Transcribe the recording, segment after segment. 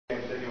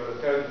with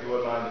us. Coach, if you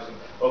wouldn't mind, just some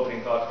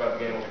opening thoughts about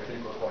the game with your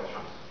 2 quick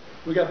questions.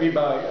 We got beat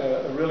by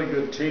a really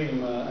good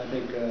team. I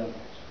think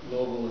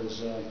Louisville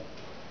is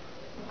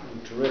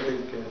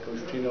terrific.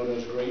 Coach Tino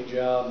does a great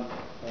job.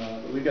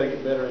 But we've got to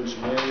get better in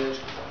some areas.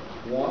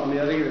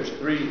 I think there's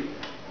 3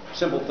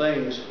 simple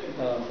things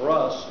for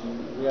us,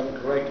 and we haven't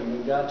corrected them.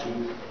 We've got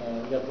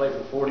to play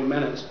for 40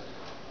 minutes.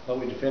 But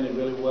we defended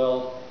really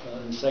well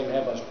in the second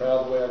half. I was proud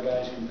of the way our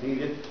guys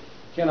competed.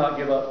 Cannot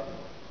give up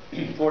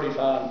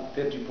 45,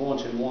 50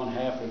 points in one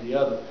half or the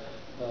other,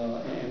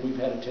 and we've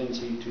had a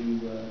tendency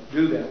to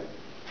do that.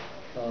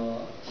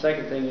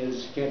 Second thing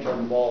is you can't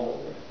turn the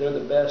ball over. They're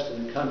the best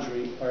in the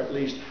country, or at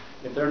least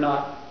if they're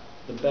not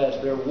the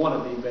best, they're one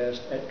of the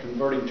best at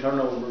converting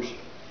turnovers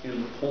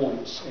into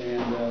points.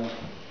 And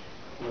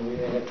we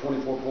had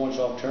 24 points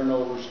off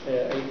turnovers,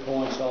 8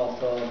 points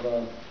off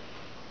of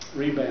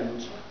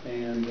rebounds,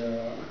 and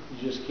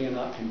you just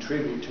cannot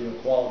contribute to a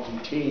quality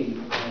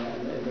team.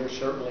 And they're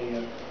certainly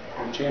a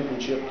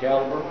championship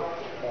caliber.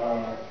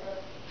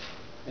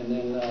 And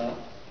then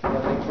you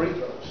got to make free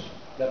throws.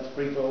 Got the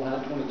free throw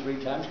line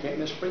 23 times. Can't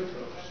miss free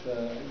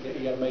throws.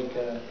 You got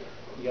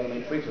to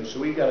make free throws. So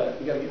we got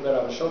to get better.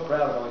 I was so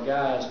proud of our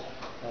guys.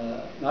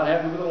 Not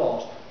happy with the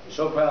loss.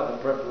 So proud of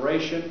the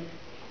preparation.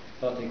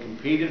 Thought they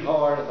competed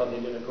hard. I thought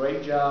they did a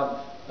great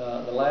job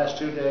the last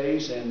 2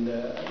 days. And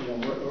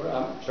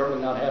I'm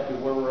certainly not happy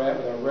where we're at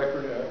with our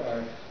record,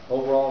 our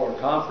overall, our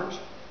conference.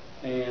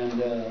 And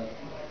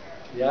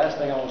the last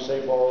thing I want to say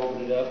before I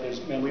open it up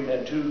is, man, we've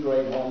had 2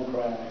 great home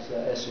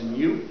crowds,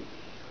 SMU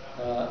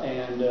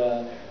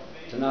and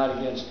tonight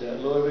against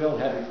Louisville.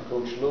 Happy for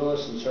Coach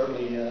Lewis, and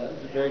certainly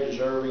very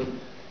deserving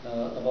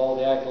of all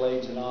the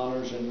accolades and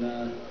honors, and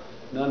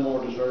none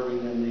more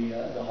deserving than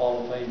the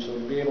Hall of Fame. So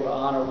to be able to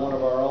honor one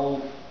of our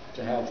own,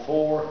 to have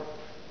 4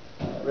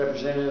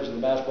 representatives in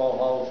the Basketball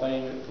Hall of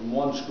Fame from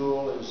one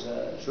school is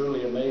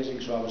truly amazing.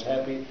 So I was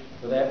happy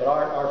for that. But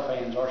our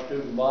fans, our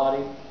student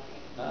body,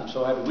 I'm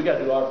so happy. We got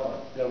to do our part.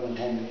 We got to win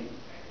home game.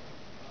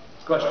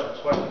 Questions,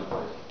 please.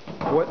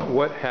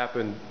 What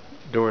happened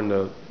during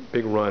the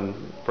big run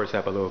first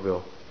half of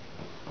Louisville?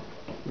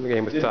 The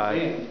game was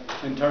tied.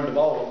 And turned the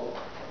ball over.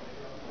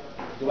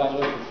 Go back and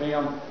look at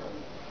film.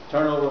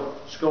 Turnover,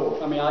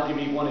 score. I mean, I'll give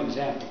you one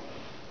example.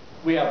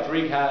 We have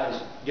 3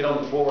 guys get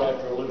on the floor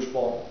after a loose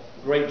ball.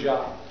 Great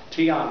job.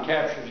 Tion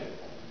captures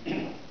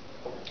it.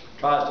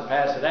 Tries to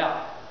pass it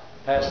out.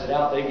 Pass it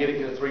out. They get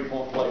a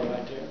 3-point play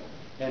right there.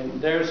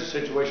 And there's a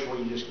situation where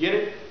you just get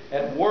it.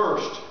 At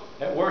worst,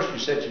 you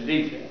set your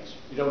defense.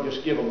 You don't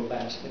just give them a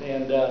basket.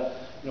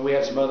 And we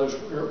had some others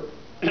where,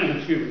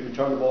 we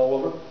turn the ball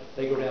over.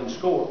 They go down and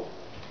score.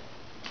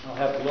 I'll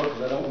have to look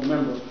because I don't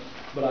remember.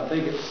 But I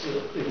think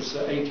it's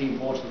 18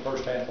 points in the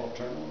first half off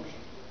turnovers.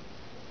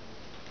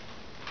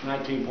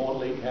 19-point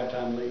lead,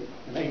 halftime lead,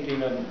 and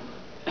 18 of them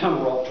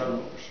were off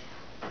turnovers.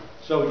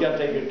 So we got to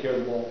take good care of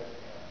the ball.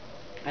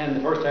 And in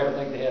the first half, I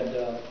think they had,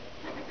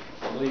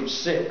 I believe,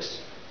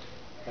 6.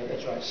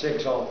 That's right,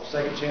 6 off.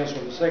 Second chance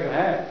for the second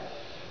half.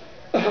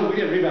 We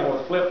didn't rebound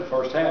with a flip in the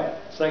first half.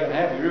 Second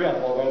half, we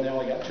rebounded the ball better. They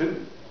only got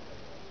 2,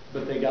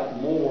 but they got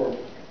more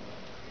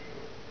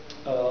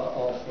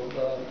off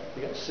of.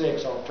 They got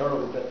 6 off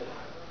turnovers. But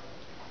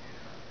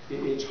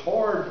it's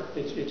hard.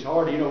 It's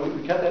hard.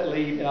 We cut that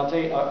lead, and I'll tell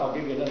you. I'll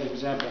give you another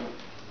example.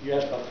 You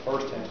asked about the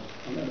first half.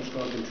 I'm just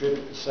going to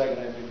contribute to the second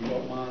half, if you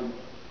don't mind.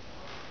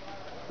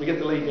 We get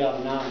the lead down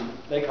to 9.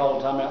 They call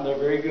a timeout. They're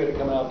very good at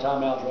coming out of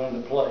timeouts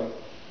running the play.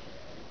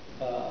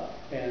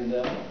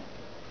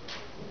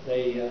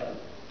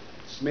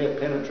 Smith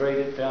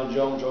penetrated, found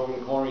Jones over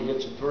the corner. He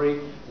hits a 3,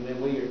 and then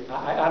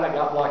I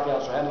got blocked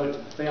out, so I hadn't looked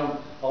at the film.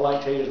 All I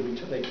can tell you is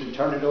we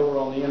turned it over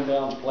on the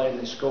inbounds play, and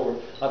they scored.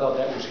 I thought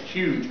that was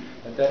huge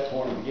at that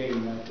point of the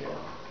game right there,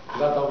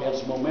 because I thought we had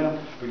some momentum.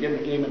 We're getting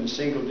the game into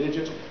single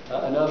digits.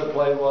 Another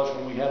play was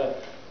when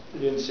we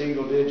did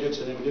single digits,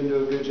 and then we didn't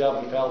do a good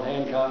job. We fouled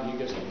Hancock, and he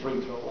gets the free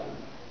throw line.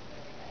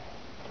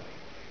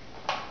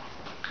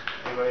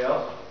 Anybody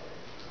else?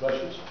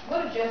 Questions?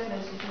 What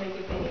adjustments did you make,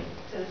 if any,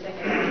 to the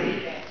second half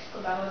defense?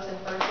 Because I noticed in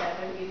the first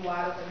half they were getting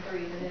wide open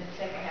 3s, and in the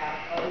second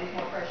half there was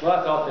more pressure. Well,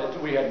 I thought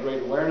that we had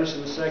great awareness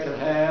in the second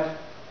half.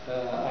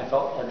 I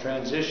thought our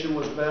transition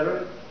was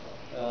better.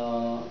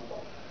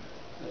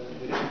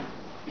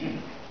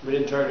 We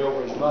didn't turn it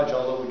over as much,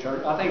 although we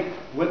turned. I think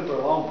went for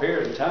a long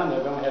period of time. They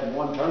only had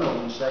 1 turnover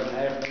in the second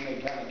half. Then they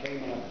kind of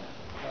came in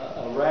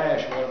a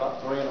rash. We had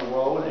about 3 in a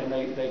row, and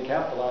they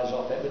capitalized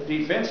off that. But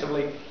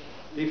defensively,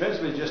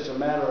 just a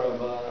matter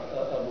of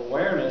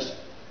awareness,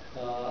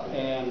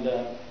 and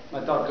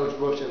I thought Coach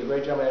Brooks did a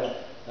great job. He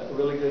had a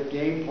really good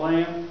game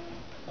plan.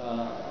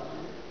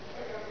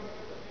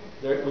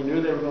 We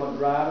knew they were going to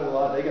drive it a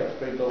lot. They got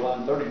the free throw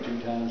line 32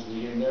 times in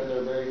the game.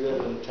 They're very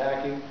good at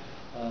attacking.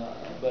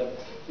 But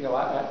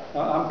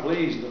I'm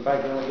pleased with the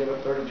fact that they only gave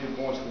up 32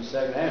 points in the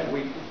second half.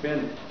 We've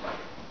been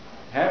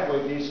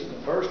halfway decent in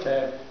the first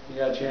half. We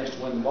got a chance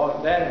to win the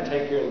ball. That and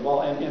take care of the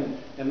ball, and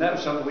that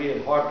was something we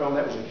had harped on.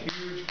 That was a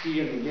huge key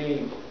in the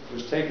game,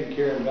 was taking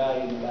care and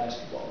valuing the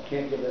basketball.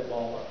 Can't give that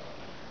ball up.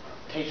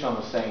 Tayshaun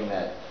was saying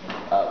that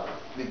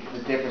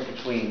the difference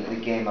between the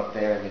game up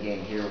there and the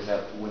game here was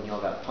that when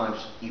y'all got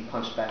punched, you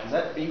punched back.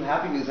 Are you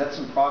happy? Is that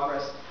some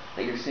progress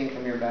that you're seeing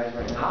from your guys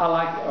right now? I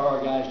like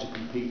our guys to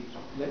compete.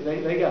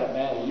 They got to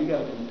battle. You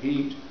got to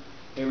compete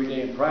every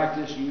day in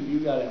practice. You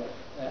got to.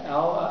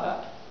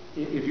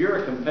 If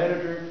you're a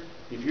competitor,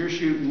 if you're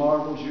shooting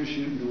marbles, you're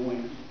shooting to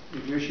win.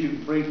 If you're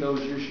shooting free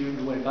throws, you're shooting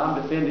to win. If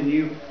I'm defending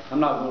you,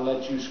 I'm not going to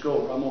let you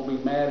score. I'm going to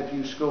be mad if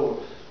you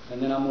score,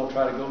 and then I'm going to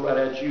try to go right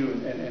at you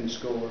and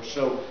score.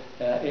 So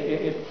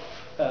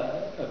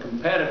a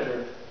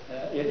competitor,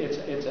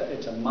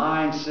 it's a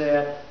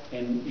mindset,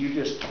 and you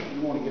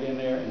want to get in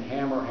there and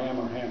hammer.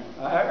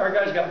 Our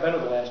guys got better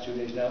the last 2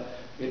 days. Now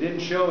it didn't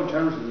show in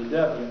terms of the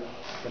W,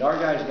 but our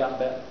guys got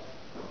better.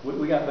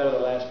 We got better the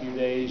last few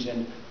days,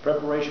 and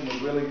preparation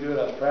was really good.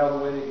 I was proud of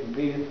the way they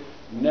competed.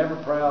 Never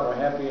proud or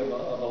happy of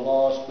a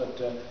loss, but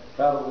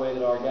proud of the way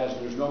that our guys.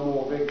 There's no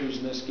more victories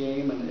in this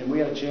game, and we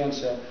had a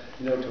chance, to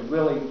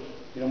really,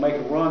 make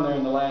a run there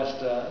in the last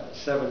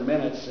 7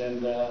 minutes,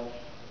 and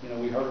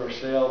we hurt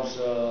ourselves.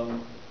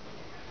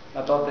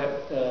 I thought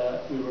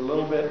that we were a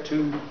little bit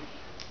too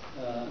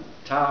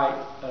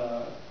tight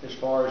as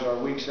far as our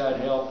weak side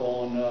help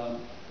on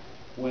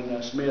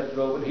when Smith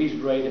drove it. He's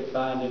great at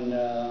finding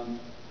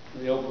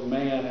the open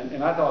man,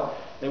 and I thought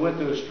they went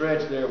through a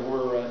stretch there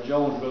where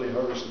Jones really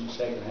hurt us in the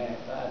second half.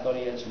 I thought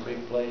he had some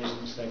big plays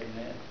in the second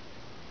half.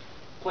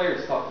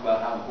 Players talked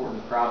about how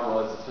important the crowd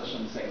was, especially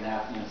in the second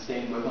half,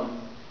 staying with them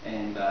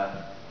and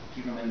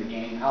keeping them in the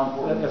game. How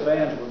important? The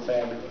fans were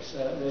fabulous.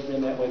 They've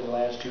been that way the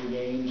last 2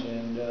 games,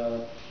 and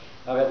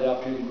I've had the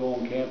opportunity to go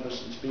on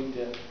campus and speak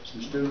to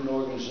some student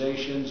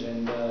organizations,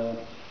 and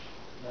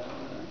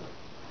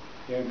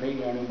Darren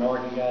Payton, our new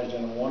marketing guy, has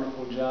done a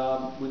wonderful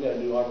job. We got to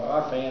do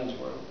our fans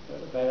were.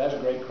 That's a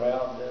great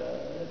crowd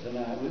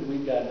tonight. We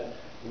got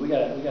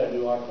to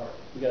do our part.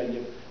 We got to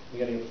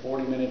give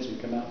 40 minutes and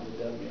come out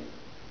with a W.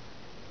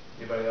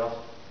 Anybody else?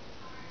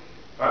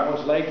 All right, well,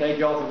 it's late. Thank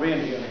you all for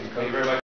being here. Thank you very much.